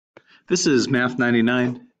This is Math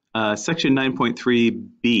 99, section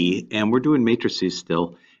 9.3b, and we're doing matrices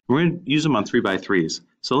still. We're going to use them on 3x3s.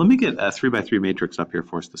 So let me get a 3x3 matrix up here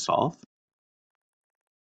for us to solve.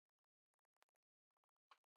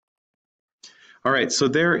 All right, so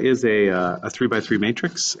there is a 3x3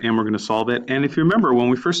 matrix, and we're going to solve it. And if you remember, when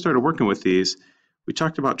we first started working with these, we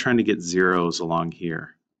talked about trying to get zeros along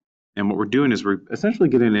here. And what we're doing is we're essentially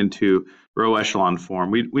getting into row echelon form.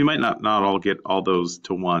 We might not all get all those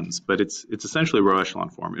to ones, but it's essentially row echelon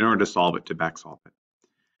form in order to solve it, to back solve it.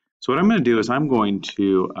 So what I'm going to do is I'm going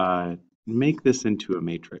to make this into a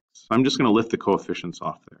matrix. So I'm just going to lift the coefficients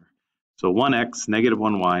off there. So 1x, negative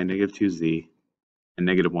 1y, negative 2z, and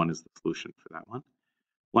negative 1 is the solution for that one.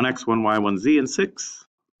 1x, 1y, 1z, and 6.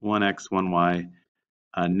 1x, 1y,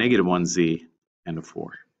 negative 1z, and a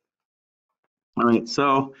 4. All right,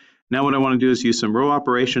 so now what I want to do is use some row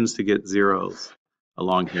operations to get zeros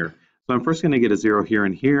along here. So I'm first going to get a 0 here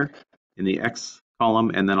and here in the x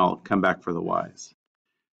column, and then I'll come back for the y's.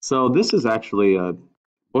 So this is actually,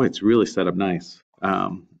 boy, it's really set up nice.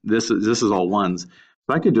 This is all ones.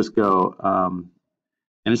 So I could just go, and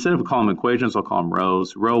instead of calling them equations, I'll call them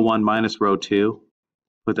rows. Row 1 minus row 2,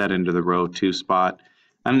 put that into the row 2 spot.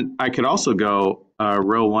 And I could also go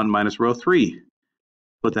row 1 minus row 3.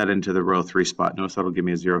 Put that into the row 3 spot. Notice that'll give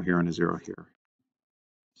me a 0 here and a 0 here.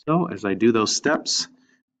 So as I do those steps,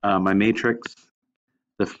 my matrix,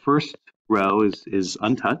 the first row is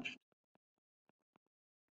untouched.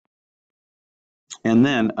 And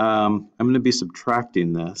then I'm going to be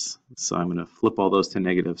subtracting this. So I'm going to flip all those to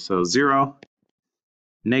negative. So 0,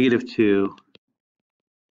 negative 2,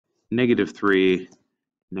 negative 3,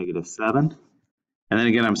 negative 7. And then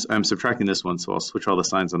again, I'm subtracting this one, so I'll switch all the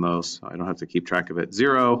signs on those so I don't have to keep track of it.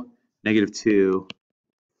 0, negative 2,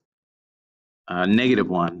 negative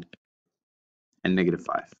 1, and negative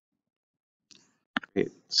 5. Okay,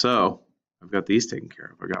 so I've got these taken care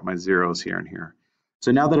of. I've got my zeros here and here.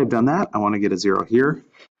 So now that I've done that, I want to get a 0 here.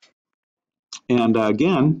 And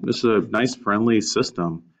again, this is a nice friendly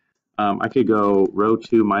system. I could go row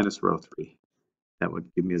 2 minus row 3. That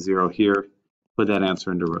would give me a 0 here. Put that answer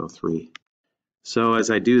into row 3. So as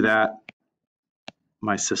I do that,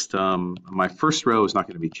 my system, my first row is not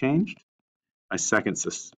going to be changed. My second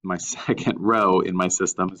row in my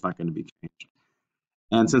system is not going to be changed.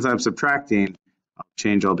 And since I'm subtracting, I'll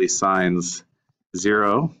change all these signs.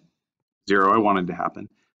 0, 0 I wanted to happen.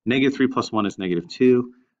 Negative 3 plus 1 is negative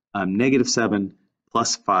 2. Negative 7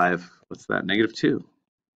 plus 5, what's that? Negative 2.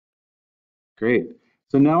 Great.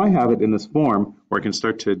 So now I have it in this form where I can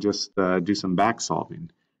start to just do some back solving.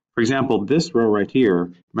 For example, this row right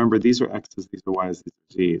here, remember these are x's, these are y's, these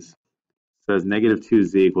are z's. It says negative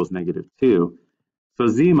 2z equals negative 2. So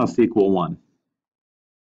z must equal 1.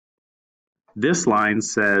 This line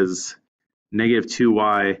says negative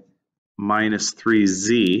 2y minus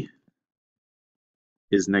 3z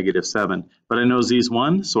is negative 7. But I know z is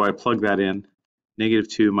 1, so I plug that in. Negative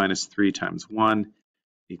 2 minus 3 times 1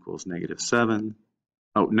 equals negative 7.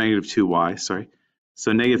 Oh, negative 2y, sorry.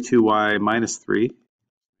 So negative 2y minus 3,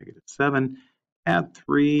 negative 7. Add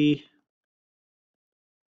 3.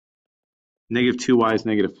 Negative 2y is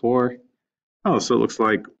negative 4. Oh, so it looks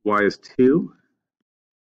like y is 2.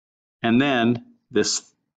 And then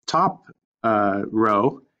this top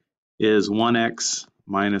row is 1x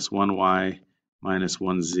minus 1y minus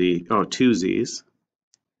 1z, 2z's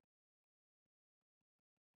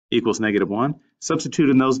equals negative 1. Substitute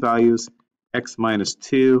in those values, x minus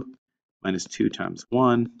 2 times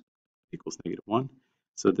 1 equals negative 1.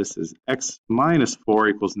 So this is x minus 4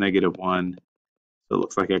 equals negative 1. So it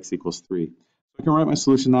looks like x equals 3. I can write my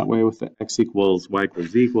solution that way with the x equals, y equals,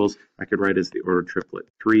 z equals. I could write as the ordered triplet,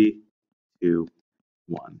 3, 2,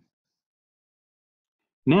 1.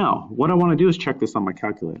 Now, what I want to do is check this on my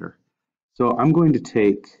calculator. So I'm going to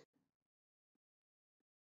take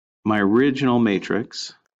my original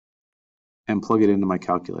matrix and plug it into my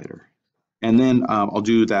calculator. And then I'll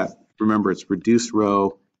do that. Remember, it's reduced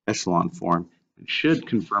row echelon form. It should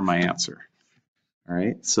confirm my answer. All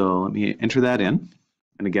right, so let me enter that in.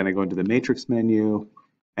 And again, I go into the matrix menu.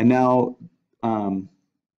 And now I'm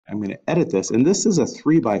going to edit this. And this is a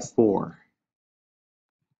 3x4.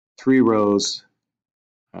 3 rows,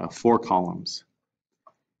 4 columns.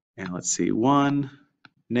 And let's see, 1,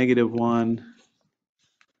 negative 1,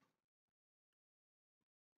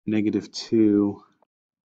 negative 2,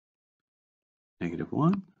 negative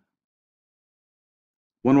 1,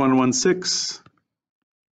 1, 1, 1, 6,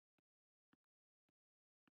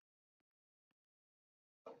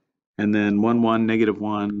 and then 1, 1, negative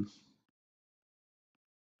 1,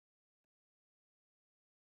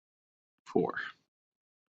 4.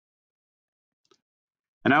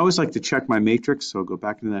 And I always like to check my matrix, so I'll go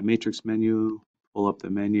back into that matrix menu, pull up the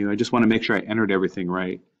menu. I just want to make sure I entered everything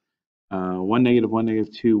right. 1, negative 1,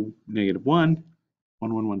 negative 2, negative 1,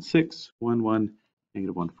 1, 1, 1, 6, 1, 1,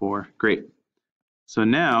 negative 1, 4. Great. So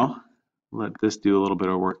now let this do a little bit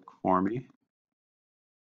of work for me.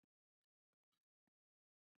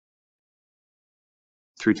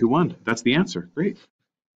 Three, two, one. That's the answer. Great.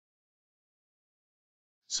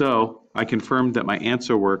 So I confirmed that my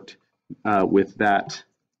answer worked with that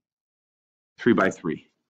 3 by 3.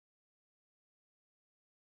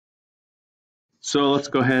 So let's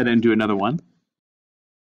go ahead and do another one.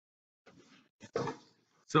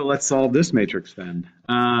 So let's solve this matrix then.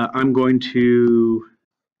 I'm going to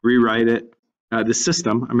rewrite it, the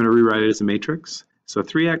system, I'm going to rewrite it as a matrix. So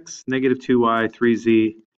 3x, negative 2y,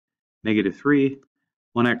 3z, negative 3,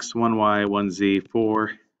 1x, 1y, 1z,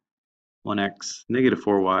 4, 1x, negative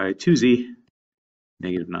 4y, 2z,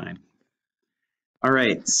 negative 9. All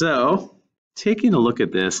right, so taking a look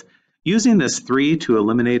at this, using this 3 to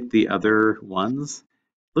eliminate the other ones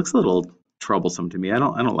looks a little troublesome to me. I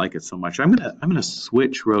don't like it so much. I'm gonna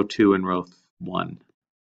switch row 2 and row 1.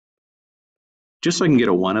 Just so I can get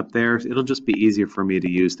a 1 up there, it'll just be easier for me to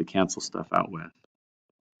use to cancel stuff out with.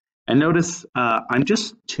 And notice I'm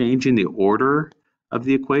just changing the order of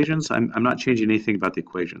the equations. I'm not changing anything about the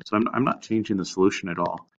equation. So I'm not changing the solution at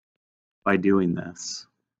all by doing this.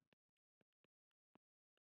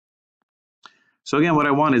 So again, what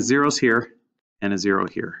I want is zeros here and a 0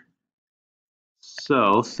 here.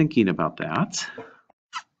 So thinking about that,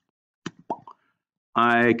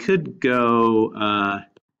 I could go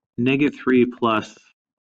negative 3 plus,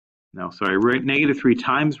 no, sorry, negative 3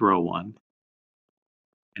 times row 1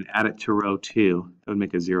 and add it to row 2. That would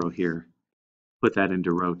make a 0 here. Put that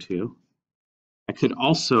into row 2. I could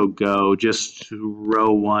also go just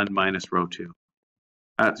row 1 minus row 2.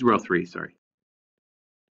 Row 3, sorry.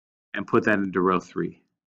 And put that into row 3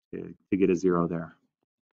 to get a 0 there.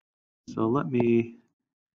 So let me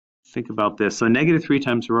think about this. So negative 3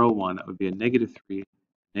 times row 1, that would be a negative 3,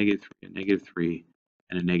 negative 3, a negative 3,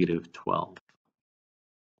 and a negative 12.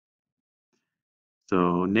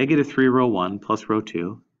 So negative 3 row 1 plus row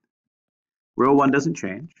 2. Row 1 doesn't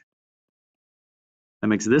change. That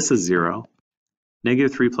makes this a 0.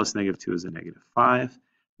 Negative 3 plus negative 2 is a negative 5.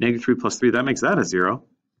 Negative 3 plus 3, that makes that a 0.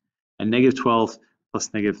 And negative 12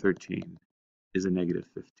 plus negative 13 is a negative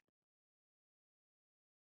 15.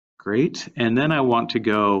 Great. And then I want to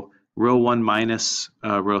go row 1 minus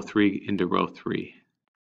row 3 into row 3.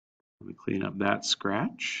 Let me clean up that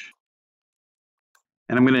scratch.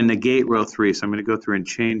 And I'm going to negate row 3. So I'm going to go through and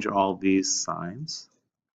change all these signs.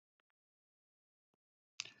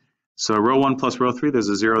 So row 1 plus row 3, there's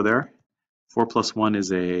a 0 there. 4 plus 1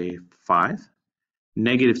 is a 5.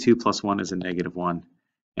 Negative 2 plus 1 is a negative 1.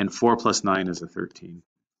 And 4 plus 9 is a 13.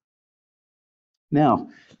 Now,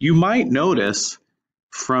 you might notice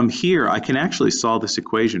from here, I can actually solve this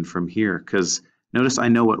equation from here because notice I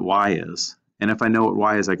know what y is. And if I know what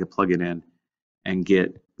y is, I could plug it in and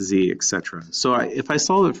get z, etc. So if I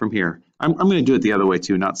solve it from here, I'm going to do it the other way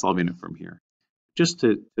too, not solving it from here. Just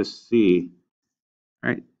to see,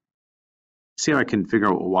 right? See how I can figure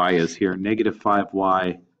out what y is here. Negative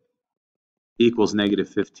 5y equals negative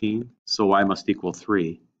 15, so y must equal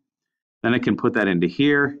 3. Then I can put that into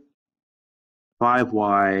here.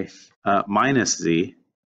 5y minus z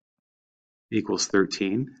equals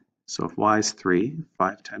 13. So if y is 3,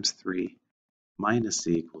 5 times 3 minus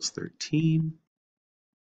z equals 13.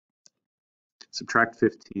 Subtract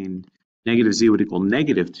 15. Negative z would equal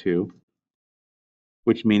negative 2,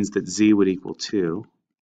 which means that z would equal 2.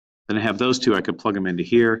 Then I have those two, I could plug them into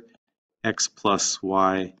here. X plus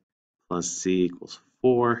y plus z equals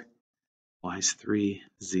 4. Y is 3,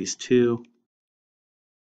 z is 2.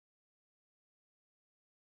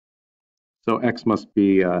 So x must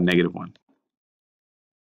be negative 1.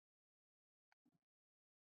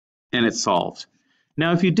 And it's solved.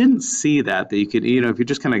 Now, if you didn't see that you could, if you're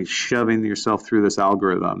just kind of shoving yourself through this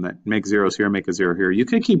algorithm that make zeros here, make a 0 here, you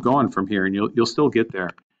could keep going from here and you'll still get there.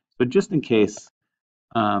 But just in case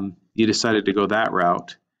you decided to go that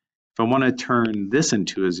route, if I want to turn this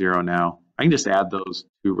into a 0 now, I can just add those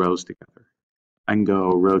two rows together. I can go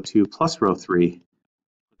row 2 plus row 3,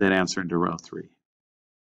 put that answer into row 3.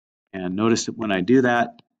 And notice that when I do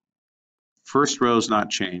that, first row is not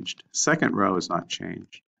changed, second row is not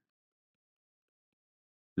changed.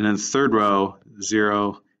 And then the third row,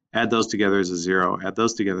 0, add those together is a 0, add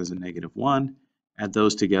those together is a negative 1, add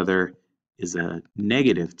those together is a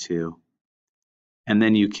negative 2. And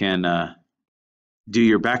then you can do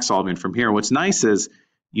your back solving from here. What's nice is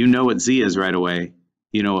you know what z is right away,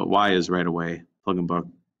 you know what y is right away, plug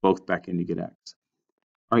them both back in to get x.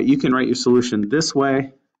 All right, you can write your solution this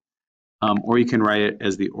way, or you can write it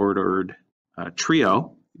as the ordered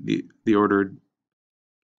trio, the ordered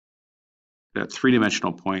that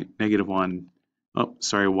three-dimensional point, -1. Oh,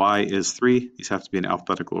 sorry, y is 3. These have to be in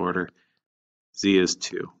alphabetical order. Z is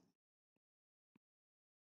 2.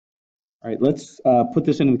 All right, let's put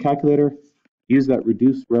this into the calculator, use that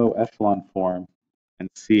reduced row echelon form, and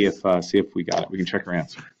see if we got it. We can check our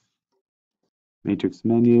answer. Matrix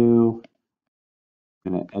menu.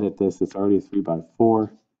 I'm going to edit this. It's already a 3 by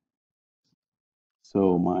 4.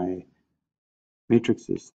 So my matrix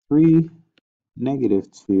is 3,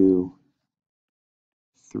 -2,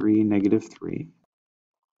 3, -3.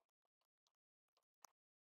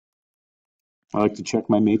 I like to check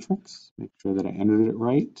my matrix, make sure that I entered it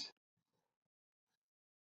right.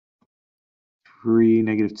 3,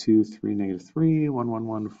 -2, 3, -3, 1, 1,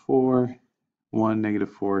 1, 4, 1,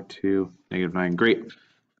 -4, 2, -9. Great.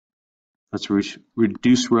 Let's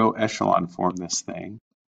reduce row echelon form this thing.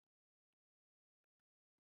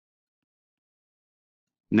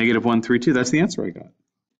 -1, 3, 2. That's the answer I got.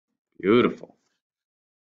 Beautiful.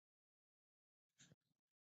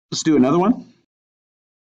 Let's do another one.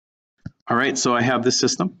 All right, so I have this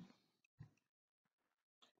system.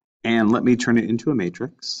 And let me turn it into a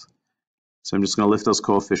matrix. So I'm just going to lift those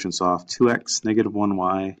coefficients off. 2x,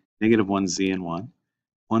 -1y, -1z, and 1.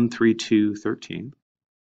 1, 3, 2, 13.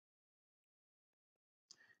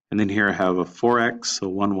 And then here I have a 4x, so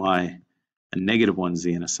 1y, a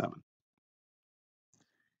 -1z, and a 7.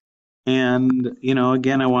 And, you know,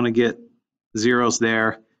 again, I want to get zeros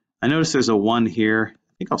there. I notice there's a 1 here.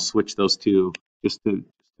 I think I'll switch those two just to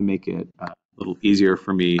make it a little easier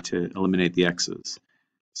for me to eliminate the x's.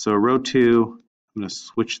 So row 2, I'm going to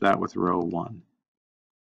switch that with row 1.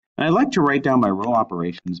 And I like to write down my row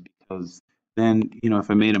operations because then, you know,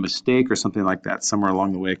 if I made a mistake or something like that, somewhere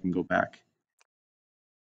along the way I can go back.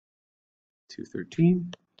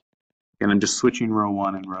 213. And I'm just switching row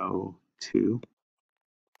 1 and row 2.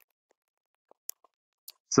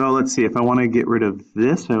 So let's see, if I want to get rid of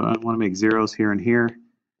this, I want to make zeros here and here.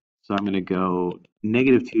 So I'm going to go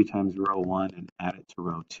 -2 times row 1 and add it to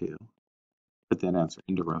row 2. Put that answer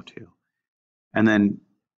into row 2. And then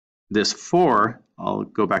this 4, I'll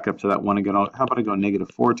go back up to that 1 again. How about I go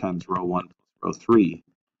 -4 times row 1 plus row 3.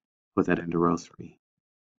 Put that into row 3.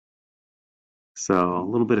 So a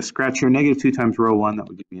little bit of scratch here. -2 times row 1, that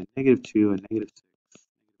would give me a -2, a -6,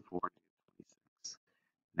 -4, -26.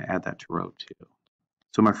 And add that to row 2.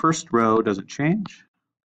 So my first row doesn't change.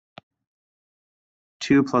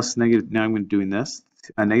 2 plus negative, now I'm doing this.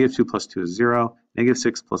 -2 plus 2 is 0.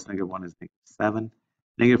 -6 plus -1 is -7.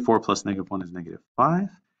 -4 plus -1 is -5.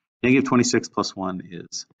 -26 plus 1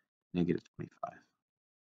 is -25.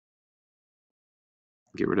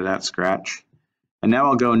 Get rid of that scratch. And now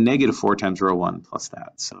I'll go -4 times row 1 plus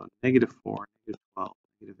that. So -4, -12,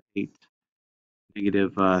 -8,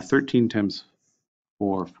 -13 times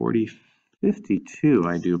 4, 40, 52,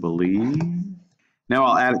 I do believe. Now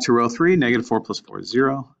I'll add it to row 3. -4 plus 4 is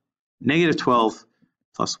 0. -12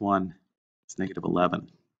 plus 1 is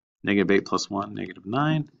 -11. -8 plus 1,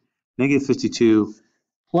 -9. -52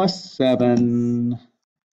 plus 7,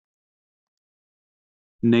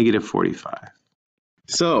 -45.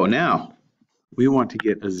 So now we want to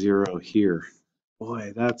get a 0 here.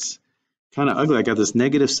 Boy, that's kind of ugly. I got this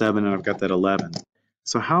 -7 and I've got that 11.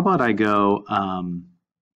 So how about I go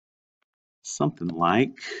something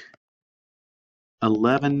like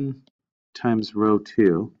 11 times row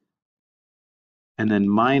 2 and then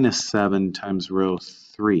 -7 times row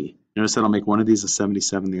 3. Notice that I'll make one of these a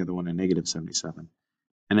 77, the other one a -77.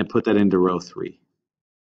 And I put that into row 3.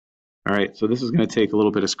 All right, so this is going to take a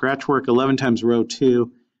little bit of scratch work. 11 times row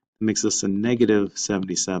 2 makes this a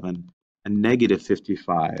 -77, a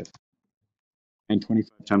 -55, and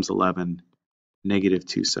 25 times 11,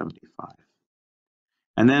 -275.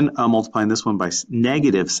 And then multiplying this one by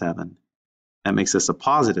 -7, that makes this a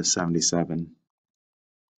 +77.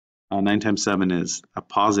 9 times 7 is a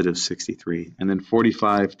 +63. And then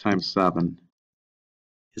 45 times 7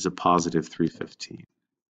 is a +315.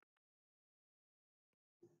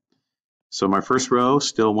 So my first row,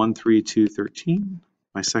 still 1, 3, 2, 13.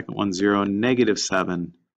 My second one, 0,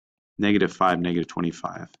 -7, -5,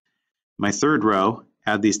 -25. My third row,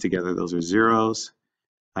 add these together, those are zeros.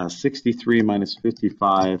 63 minus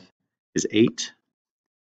 55 is 8.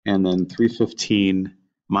 And then 315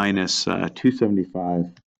 minus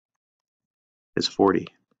 275 is 40.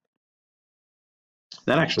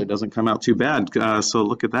 That actually doesn't come out too bad. So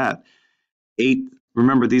look at that. 8,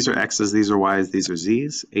 remember these are x's, these are y's, these are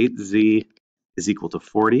z's. 8z is equal to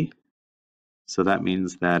 40. So that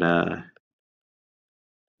means that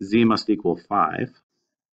z must equal 5.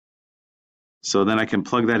 So then I can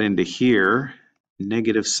plug that into here,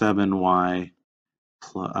 negative 7y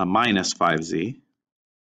minus 5z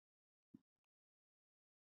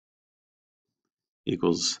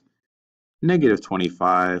equals negative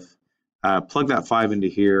 25. Plug that 5 into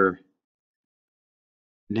here,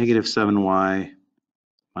 negative 7y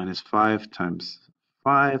minus 5 times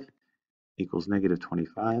 5 equals negative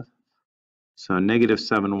 25. So negative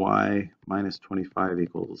 7y minus 25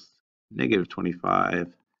 equals negative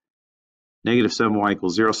 25. Negative 7y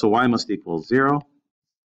equals 0, so y must equal 0.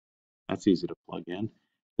 That's easy to plug in.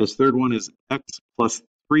 This third one is x plus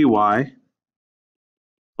 3y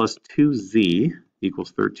plus 2z equals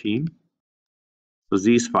 13. So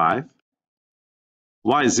z is 5.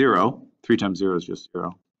 Y is 0. 3 times 0 is just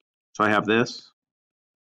 0. So I have this.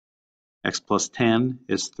 X plus 10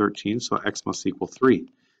 is 13, so x must equal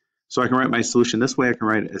 3. So I can write my solution this way. I can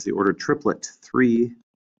write it as the ordered triplet 3,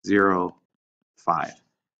 0, 5.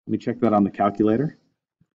 Let me check that on the calculator.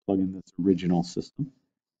 Plug in this original system.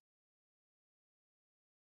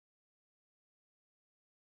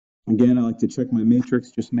 Again, I like to check my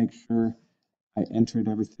matrix, just make sure I entered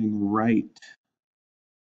everything right.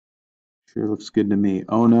 Sure looks good to me.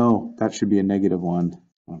 Oh no, that should be a negative 1.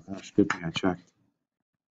 Oh gosh, good thing I checked.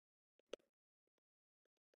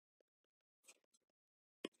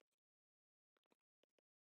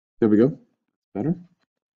 There we go. Better.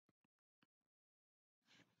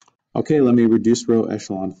 Okay, let me reduce row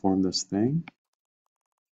echelon form this thing.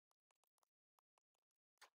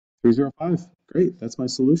 305. Great, that's my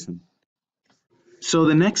solution. So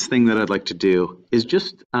the next thing that I'd like to do is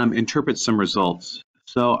just interpret some results.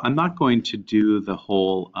 So I'm not going to do the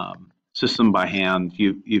whole system by hand.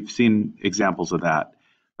 You've seen examples of that.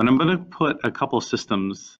 But I'm going to put a couple of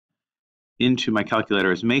systems into my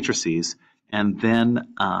calculator as matrices and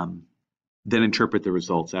then interpret the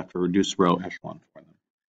results after reduce row echelon for them.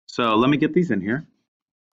 So let me get these in here.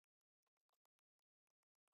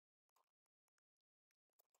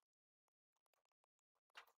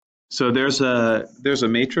 So there's a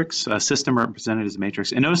matrix, a system represented as a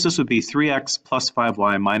matrix. And notice this would be 3x plus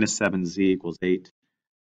 5y minus 7z equals 8.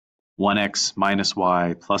 1x minus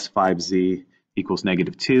y plus 5z equals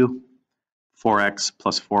negative 2. 4x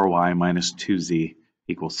plus 4y minus 2z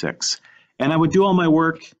equals 6. And I would do all my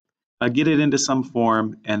work, get it into some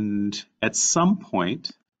form, and at some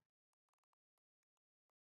point,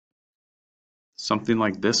 something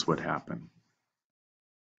like this would happen.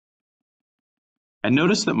 And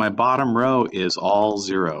notice that my bottom row is all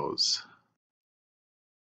zeros.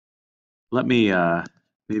 Let me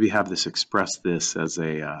maybe have this express this as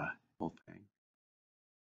a whole thing.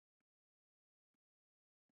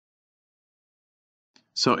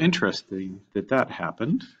 So interesting that that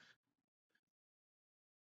happened.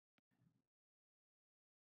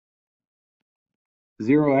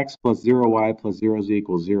 Zero x plus 0y plus 0z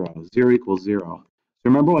equals 0. 0 equals 0. So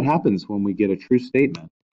remember what happens when we get a true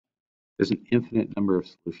statement. There's an infinite number of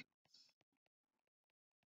solutions.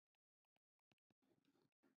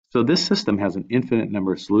 So this system has an infinite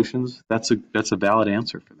number of solutions. That's a valid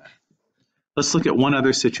answer for that. Let's look at one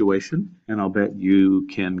other situation, and I'll bet you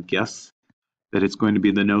can guess that it's going to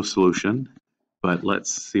be the no solution, but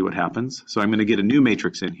let's see what happens. So I'm going to get a new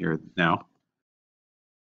matrix in here now.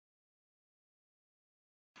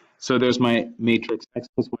 So there's my matrix x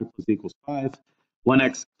plus y plus z equals 5,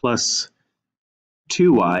 1x plus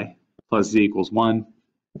 2y plus z equals 1,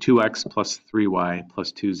 2x plus 3y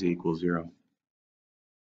plus 2z equals 0. I'm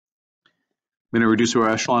going to reduce row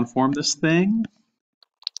echelon form this thing.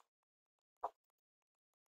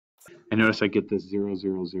 And notice I get this 0,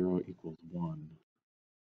 0, 0 equals 1.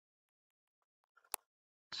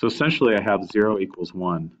 So essentially I have 0 equals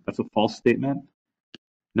 1. That's a false statement.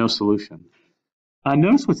 No solution.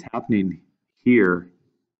 Notice what's happening here.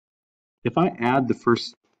 If I add the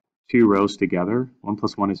first two rows together, 1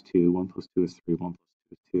 plus 1 is 2, 1 plus 2 is 3, 1 plus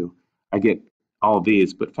 2 is 2, I get all of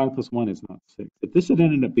these, but 5 plus 1 is not 6. If this had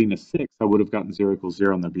ended up being a 6, I would have gotten 0 equals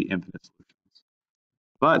 0 and there'd be infinite solutions.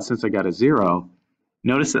 But since I got a 0,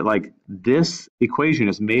 notice that like this equation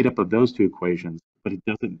is made up of those two equations, but it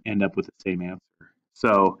doesn't end up with the same answer.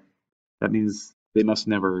 So that means they must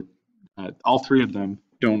never, all three of them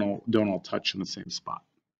don't all touch in the same spot.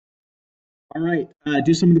 All right,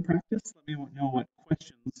 do some of the practice. Let me know what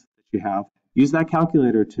questions that you have. Use that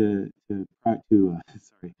calculator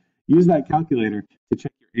use that calculator to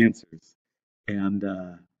check your answers and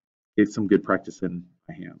get some good practice in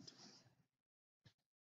by hand.